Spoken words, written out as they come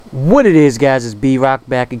What it is, guys, is B-Rock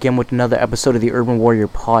back again with another episode of the Urban Warrior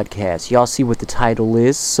Podcast. Y'all see what the title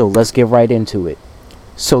is, so let's get right into it.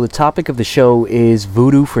 So the topic of the show is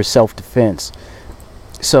voodoo for self-defense.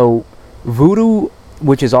 So voodoo,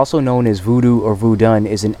 which is also known as voodoo or voodoo,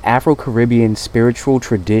 is an Afro-Caribbean spiritual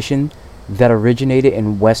tradition that originated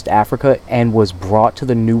in West Africa and was brought to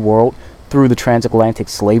the New World through the transatlantic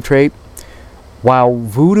slave trade. While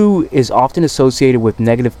voodoo is often associated with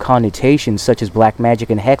negative connotations such as black magic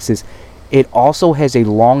and hexes, it also has a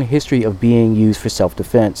long history of being used for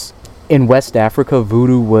self-defense. In West Africa,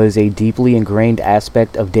 voodoo was a deeply ingrained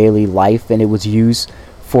aspect of daily life, and it was used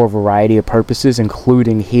for a variety of purposes,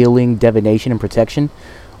 including healing, divination, and protection.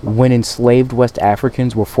 When enslaved West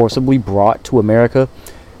Africans were forcibly brought to America,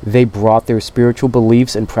 they brought their spiritual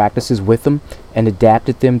beliefs and practices with them and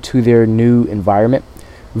adapted them to their new environment.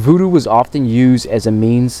 Voodoo was often used as a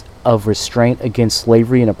means of restraint against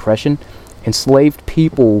slavery and oppression. Enslaved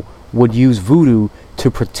people would use voodoo to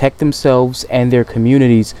protect themselves and their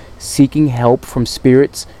communities, seeking help from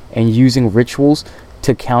spirits and using rituals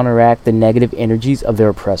to counteract the negative energies of their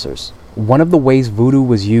oppressors. One of the ways voodoo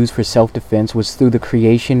was used for self-defense was through the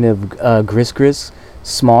creation of gris-gris,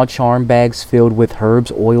 small charm bags filled with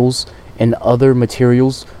herbs, oils, and other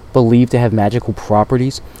materials believed to have magical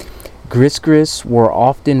properties. Gris-gris were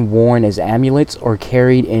often worn as amulets or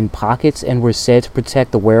carried in pockets and were said to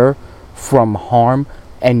protect the wearer from harm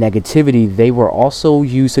and negativity. They were also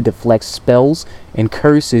used to deflect spells and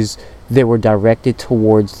curses that were directed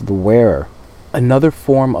towards the wearer. Another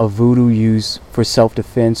form of voodoo used for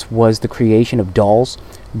self-defense was the creation of dolls.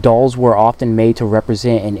 Dolls were often made to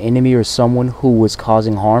represent an enemy or someone who was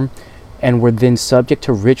causing harm, and were then subject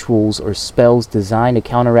to rituals or spells designed to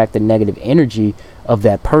counteract the negative energy of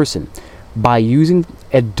that person. By using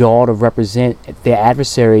a doll to represent the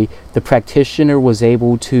adversary, the practitioner was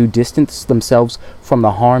able to distance themselves from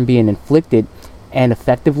the harm being inflicted and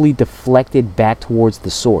effectively deflect it back towards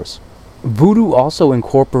the source. Voodoo also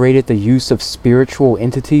incorporated the use of spiritual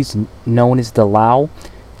entities known as the Lao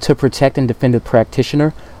to protect and defend the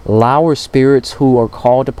practitioner. Lao are spirits who are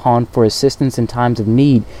called upon for assistance in times of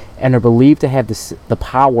need and are believed to have the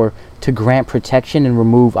power to grant protection and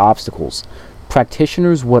remove obstacles.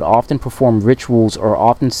 Practitioners would often perform rituals or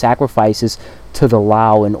often sacrifices to the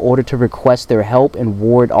Lao in order to request their help and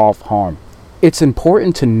ward off harm. It's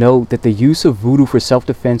important to note that the use of voodoo for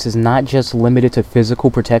self-defense is not just limited to physical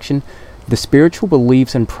protection. The spiritual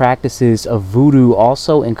beliefs and practices of voodoo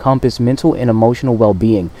also encompass mental and emotional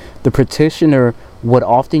well-being. The practitioner would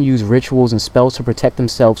often use rituals and spells to protect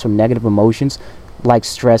themselves from negative emotions like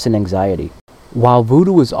stress and anxiety. While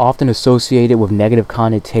voodoo is often associated with negative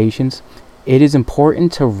connotations, it is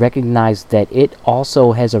important to recognize that it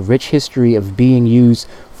also has a rich history of being used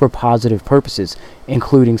for positive purposes,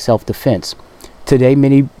 including self-defense. Today,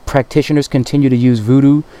 many practitioners continue to use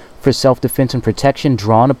voodoo for self-defense and protection,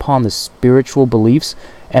 drawn upon the spiritual beliefs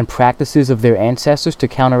and practices of their ancestors to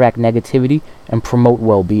counteract negativity and promote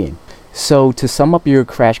well-being. So, to sum up your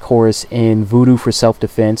crash course in voodoo for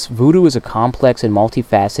self-defense, voodoo is a complex and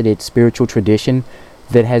multifaceted spiritual tradition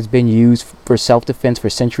that has been used for self-defense for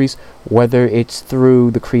centuries, whether it's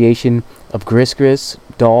through the creation of gris-gris,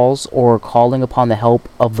 dolls, or calling upon the help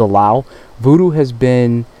of the Lao. Voodoo has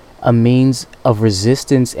been a means of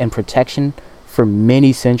resistance and protection for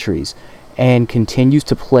many centuries and continues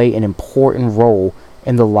to play an important role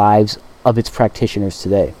in the lives of its practitioners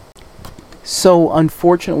today. So,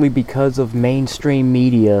 unfortunately, because of mainstream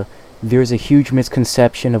media, there's a huge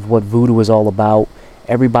misconception of what voodoo is all about.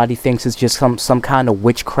 Everybody thinks it's just some kind of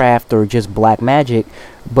witchcraft or just black magic,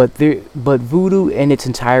 but voodoo in its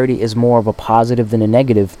entirety is more of a positive than a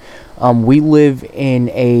negative. We live in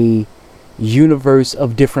a universe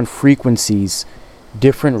of different frequencies,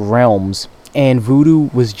 different realms, and voodoo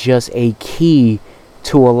was just a key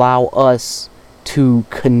to allow us to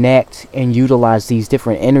connect and utilize these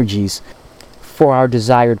different energies for our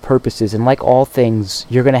desired purposes. And like all things,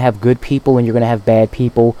 you're going to have good people and you're going to have bad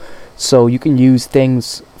people. So you can use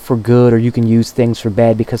things for good or you can use things for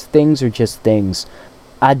bad, because things are just things.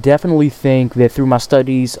 I definitely think that through my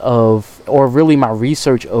studies or really my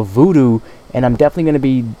research of voodoo, and I'm definitely going to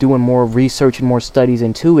be doing more research and more studies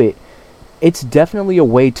into it, it's definitely a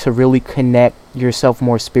way to really connect yourself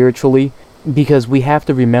more spiritually, because we have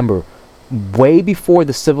to remember, way before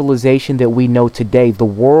the civilization that we know today, the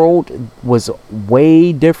world was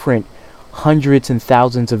way different hundreds and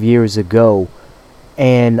thousands of years ago.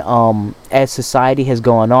 And as society has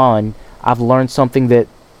gone on, I've learned something that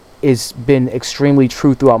has been extremely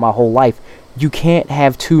true throughout my whole life. You can't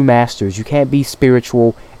have two masters. You can't be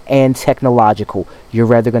spiritual and technological. You're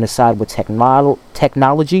rather going to side with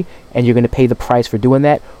technology, and you're going to pay the price for doing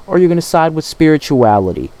that, or you're going to side with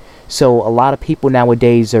spirituality. So a lot of people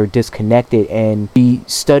nowadays are disconnected, and the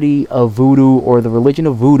study of voodoo or the religion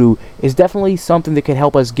of voodoo is definitely something that could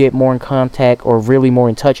help us get more in contact or really more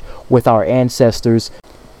in touch with our ancestors,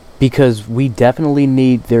 because we definitely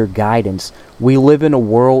need their guidance. We live in a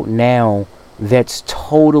world now that's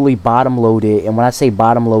totally bottom loaded, and when I say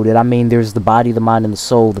bottom loaded, I mean there's the body, the mind, and the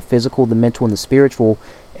soul, the physical, the mental, and the spiritual.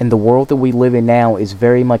 And the world that we live in now is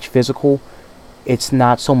very much physical. It's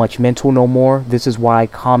not so much mental no more. This is why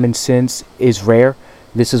common sense is rare.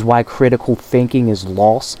 This is why critical thinking is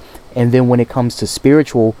lost. And then when it comes to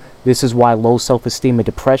spiritual, this is why low self-esteem and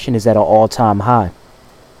depression is at an all-time high.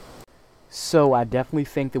 So I definitely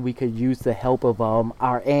think that we could use the help of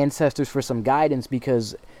our ancestors for some guidance,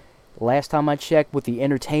 because last time I checked, with the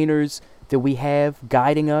entertainers that we have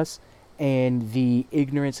guiding us and the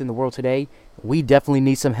ignorance in the world today, we definitely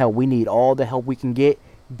need some help. We need all the help we can get,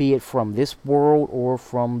 be it from this world or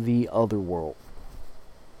from the other world.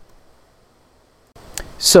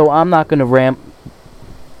 So I'm not going to ramble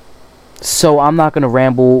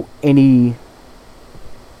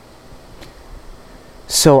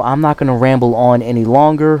on any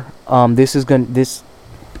longer.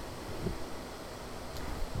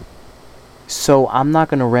 So I'm not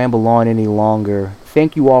going to ramble on any longer.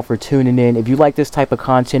 Thank you all for tuning in. If you like this type of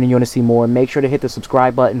content and you want to see more, make sure to hit the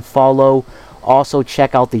subscribe button, follow. Also,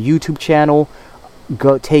 check out the YouTube channel.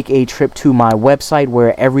 Go take a trip to my website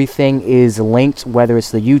where everything is linked, whether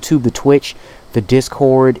it's the YouTube, the Twitch, the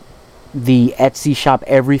Discord, the Etsy shop,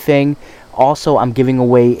 everything. Also, I'm giving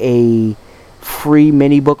away a free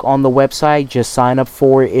mini book on the website. Just sign up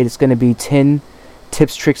for it. It's going to be 10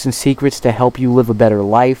 tips, tricks, and secrets to help you live a better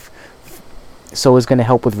life. So it's going to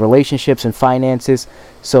help with relationships and finances.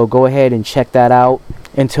 So go ahead and check that out.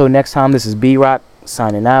 Until next time, this is B-Rock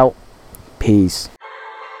signing out. Peace.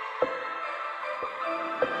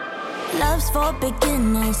 Love's for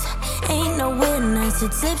beginners, ain't no winners.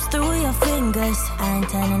 It slips through your fingers, I ain't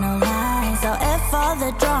telling no lies. So F all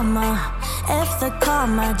the drama, F the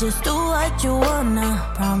karma. Just do what you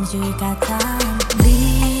wanna, promise you got time.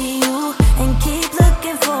 Be you and keep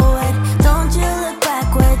looking forward. Don't you look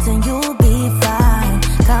backwards and you'll be fine.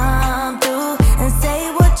 Come through and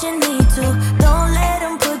say what you need to. Don't let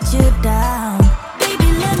them put you down.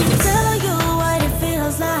 Baby, let me tell you what it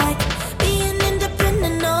feels like. Being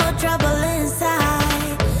independent, no trouble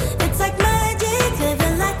inside. It's like magic,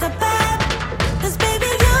 living like a bad. Cause baby,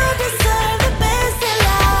 you deserve the best in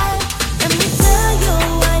life. Let me tell you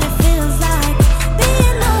what it feels like.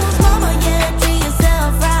 Being whose mama, yeah, treat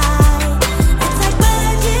yourself right. It's like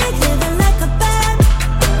magic, living like a bad.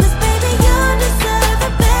 Cause baby, you deserve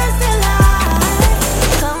the best in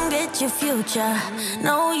life. Come get your future.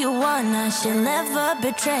 Know you wanna, she'll never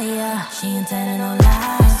betray ya. She ain't telling no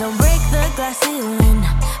lies. So break the glass ceiling.